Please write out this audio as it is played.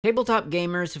Tabletop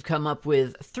gamers have come up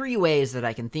with 3 ways that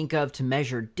I can think of to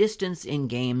measure distance in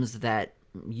games that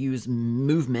use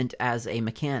movement as a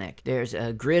mechanic. There's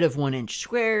a grid of 1-inch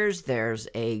squares, there's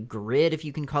a grid, if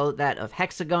you can call it that, of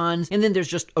hexagons, and then there's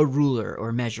just a ruler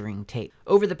or measuring tape.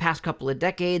 Over the past couple of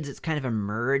decades, it's kind of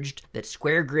emerged that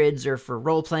square grids are for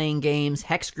role-playing games,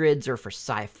 hex grids are for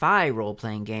sci-fi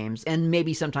role-playing games, and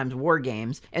maybe sometimes war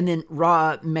games, and then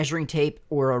raw measuring tape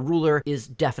or a ruler is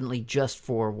definitely just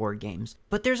for war games.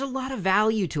 But there's a lot of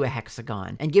value to a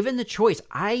hexagon, and given the choice,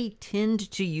 I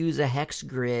tend to use a hex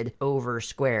grid over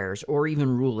squares or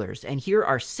even rulers. And here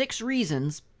are 6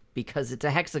 reasons, because it's a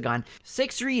hexagon,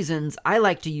 6 reasons I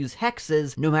like to use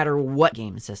hexes no matter what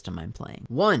game system I'm playing.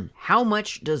 1, how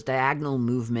much does diagonal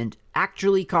movement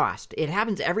actually cost? It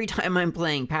happens every time I'm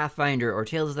playing Pathfinder or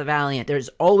Tales of the Valiant. There's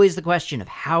always the question of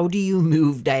how do you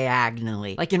move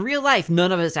diagonally? Like in real life,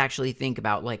 none of us actually think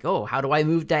about like, oh, how do I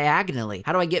move diagonally?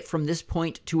 How do I get from this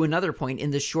point to another point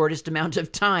in the shortest amount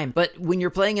of time? But when you're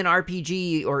playing an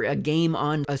RPG or a game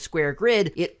on a square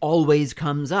grid, it always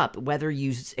comes up. Whether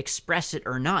you express it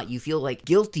or not, you feel like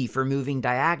guilty for moving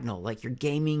diagonal, like you're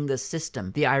gaming the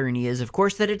system. The irony is, of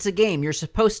course, that it's a game. You're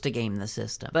supposed to game the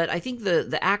system. But I think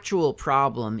the actual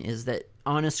problem is that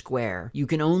on a square, you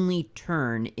can only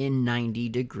turn in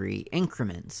 90-degree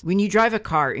increments. When you drive a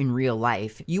car in real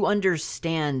life, you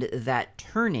understand that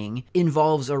turning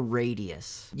involves a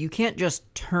radius. You can't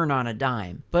just turn on a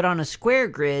dime. But on a square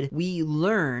grid, we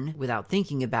learn, without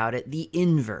thinking about it, the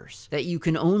inverse, that you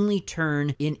can only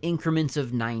turn in increments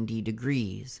of 90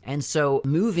 degrees. And so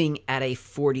moving at a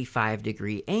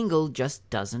 45-degree angle just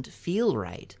doesn't feel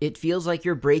right. It feels like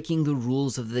you're breaking the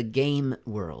rules of the game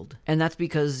world. And that's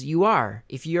because you are.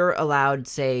 If you're allowed,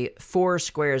 say, 4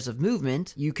 squares of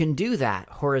movement, you can do that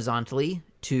horizontally,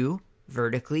 2,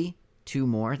 vertically, 2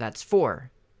 more, that's 4.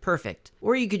 Perfect.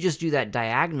 Or you could just do that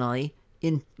diagonally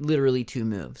in literally 2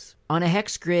 moves. On a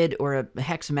hex grid or a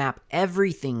hex map,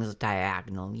 everything's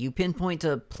diagonal. You pinpoint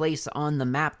a place on the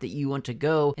map that you want to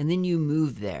go, and then you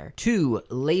move there. 2,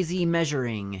 lazy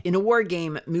measuring. In a war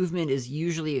game, movement is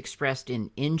usually expressed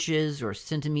in inches or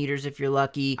centimeters if you're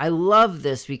lucky. I love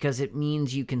this because it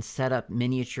means you can set up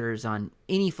miniatures on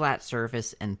any flat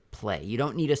surface and play. You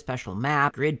don't need a special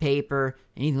map, grid paper,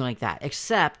 anything like that,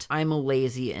 except I'm a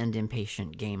lazy and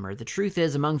impatient gamer. The truth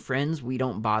is, among friends, we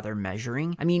don't bother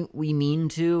measuring. I mean, we mean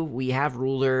to. We have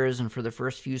rulers, and for the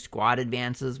first few squad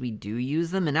advances, we do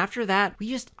use them, and after that, we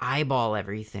just eyeball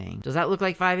everything. Does that look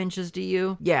like 5 inches to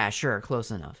you? Yeah, sure, close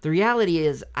enough. The reality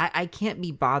is, I can't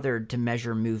be bothered to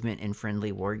measure movement in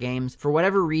friendly war games. For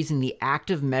whatever reason, the act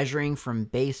of measuring from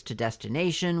base to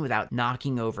destination without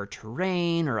knocking over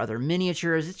terrain or other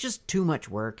miniatures, it's just too much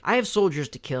work. I have soldiers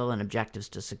to kill and objectives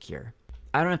to secure.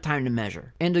 I don't have time to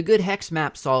measure. And a good hex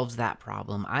map solves that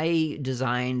problem. I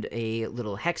designed a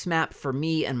little hex map for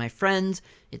me and my friends.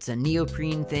 It's a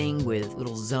neoprene thing with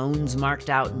little zones marked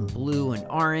out in blue and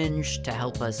orange to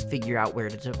help us figure out where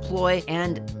to deploy,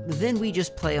 and then we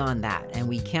just play on that, and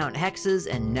we count hexes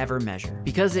and never measure.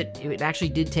 Because it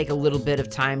actually did take a little bit of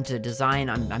time to design,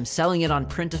 I'm selling it on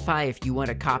Printify if you want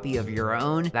a copy of your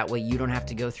own. That way you don't have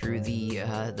to go through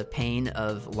the pain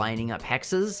of lining up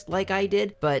hexes like I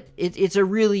did, but it's a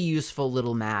really useful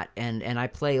little mat, and I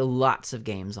play lots of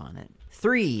games on it.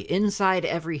 3, inside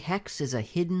every hex is a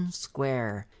hidden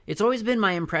square. It's always been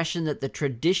my impression that the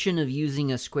tradition of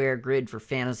using a square grid for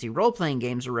fantasy role-playing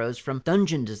games arose from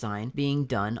dungeon design being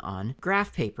done on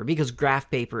graph paper, because graph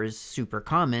paper is super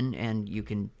common and you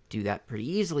can do that pretty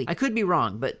easily. I could be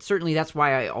wrong, but certainly that's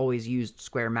why I always used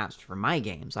square maps for my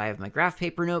games. I have my graph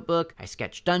paper notebook, I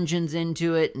sketch dungeons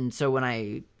into it, and so when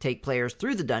I take players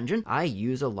through the dungeon, I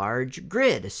use a large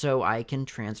grid so I can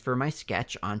transfer my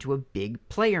sketch onto a big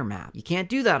player map. You can't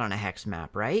do that on a hex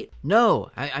map, right?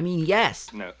 No, I mean yes.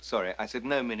 No, sorry, I said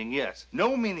no meaning yes.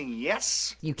 No meaning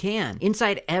yes? You can.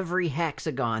 Inside every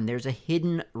hexagon, there's a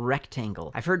hidden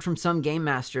rectangle. I've heard from some game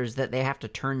masters that they have to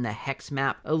turn the hex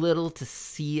map a little to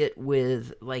see it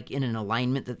with, like, in an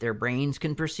alignment that their brains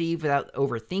can perceive without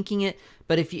overthinking it.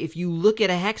 But if you look at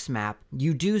a hex map,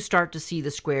 you do start to see the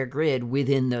square grid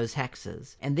within those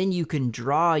hexes. And then you can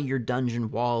draw your dungeon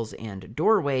walls and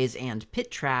doorways and pit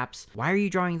traps. Why are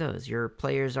you drawing those? Your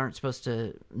players aren't supposed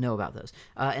to know about those.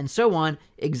 And so on,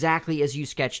 exactly as you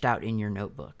sketched out in your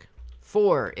notebook.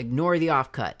 4. Ignore the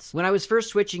offcuts. When I was first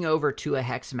switching over to a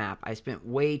hex map, I spent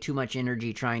way too much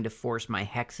energy trying to force my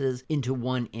hexes into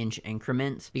 1-inch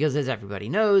increments, because as everybody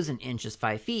knows, an inch is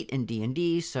 5 feet in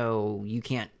D&D, so you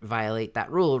can't violate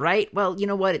that rule, right? Well, you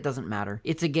know what? It doesn't matter.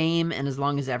 It's a game, and as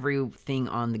long as everything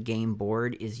on the game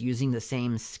board is using the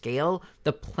same scale,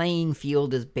 the playing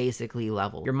field is basically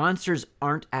level. Your monsters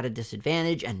aren't at a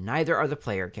disadvantage, and neither are the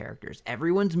player characters.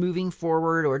 Everyone's moving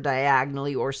forward or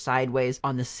diagonally or sideways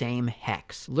on the same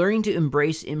hex. Learning to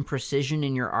embrace imprecision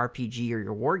in your RPG or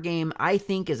your war game, I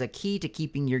think, is a key to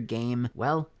keeping your game,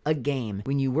 well, a game.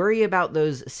 When you worry about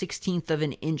those 1/16 of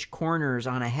an inch corners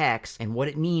on a hex and what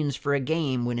it means for a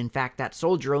game when in fact that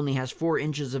soldier only has 4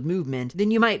 inches of movement,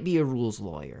 then you might be a rules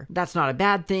lawyer. That's not a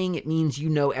bad thing. It means you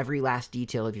know every last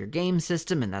detail of your game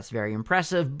system, and that's very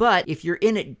impressive, but if you're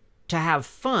in it to have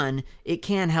fun, it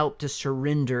can help to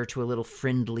surrender to a little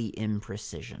friendly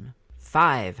imprecision.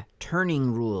 5.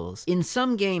 Turning rules. In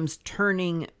some games,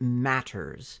 turning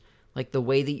matters. Like the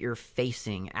way that you're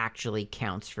facing actually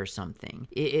counts for something.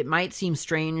 It might seem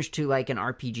strange to like an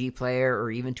RPG player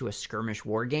or even to a skirmish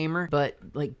wargamer, but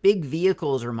like big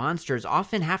vehicles or monsters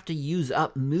often have to use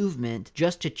up movement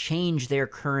just to change their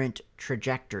current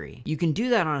trajectory. You can do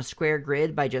that on a square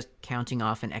grid by just counting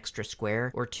off an extra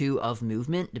square or 2 of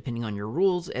movement, depending on your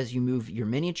rules, as you move your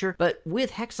miniature. But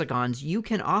with hexagons, you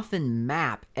can often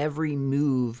map every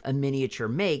move a miniature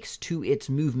makes to its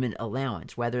movement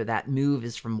allowance, whether that move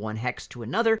is from one hex to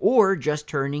another, or just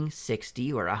turning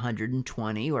 60 or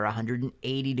 120 or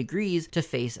 180 degrees to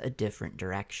face a different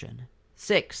direction.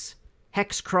 6.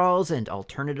 Hex crawls and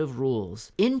alternative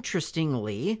rules.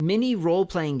 Interestingly, many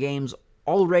role-playing games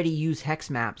already use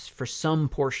hex maps for some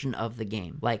portion of the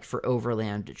game, like for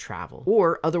overland travel,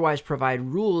 or otherwise provide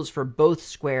rules for both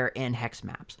square and hex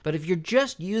maps. But if you're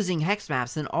just using hex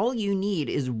maps, then all you need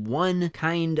is one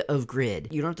kind of grid.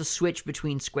 You don't have to switch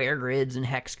between square grids and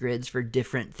hex grids for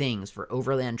different things. For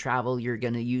overland travel, you're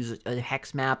going to use a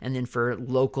hex map, and then for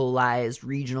localized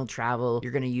regional travel,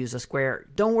 you're going to use a square.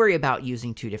 Don't worry about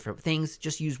using 2 different things,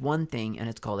 just use one thing, and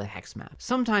it's called a hex map.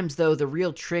 Sometimes, though, the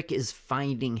real trick is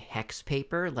finding hex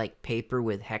paper, like paper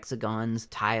with hexagons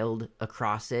tiled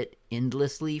across it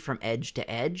endlessly from edge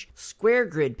to edge. Square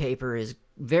grid paper is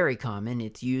very common.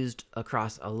 It's used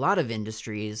across a lot of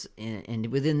industries and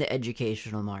within the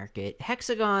educational market.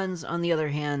 Hexagons, on the other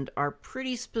hand, are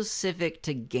pretty specific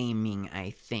to gaming, I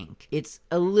think. It's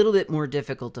a little bit more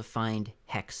difficult to find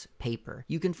hex paper.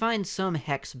 You can find some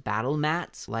hex battle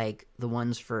mats, like the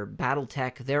ones for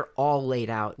BattleTech. They're all laid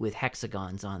out with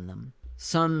hexagons on them.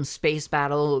 Some space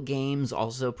battle games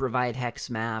also provide hex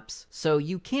maps, so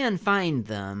you can find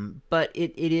them, but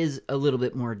it is a little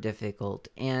bit more difficult.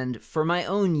 And for my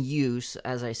own use,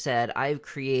 as I said, I've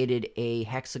created a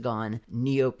hexagon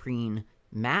neoprene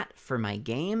mat for my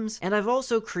games, and I've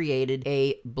also created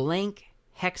a blank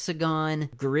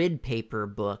hexagon grid paper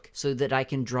book so that I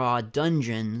can draw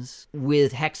dungeons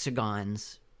with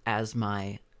hexagons as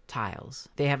my tiles.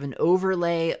 They have an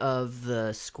overlay of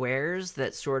the squares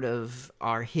that sort of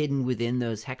are hidden within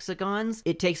those hexagons.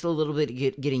 It takes a little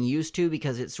bit getting used to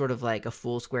because it's sort of like a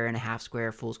full square and a half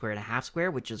square, full square and a half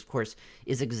square, which is, of course,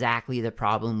 is exactly the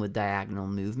problem with diagonal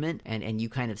movement, and you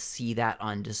kind of see that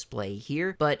on display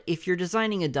here. But if you're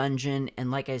designing a dungeon,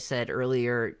 and like I said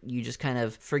earlier, you just kind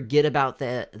of forget about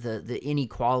the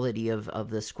inequality of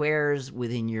the squares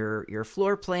within your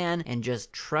floor plan and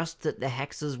just trust that the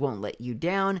hexes won't let you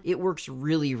down, it works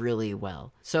really, really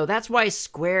well. So that's why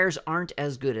squares aren't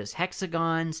as good as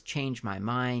hexagons. Change my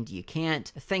mind. You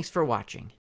can't. Thanks for watching.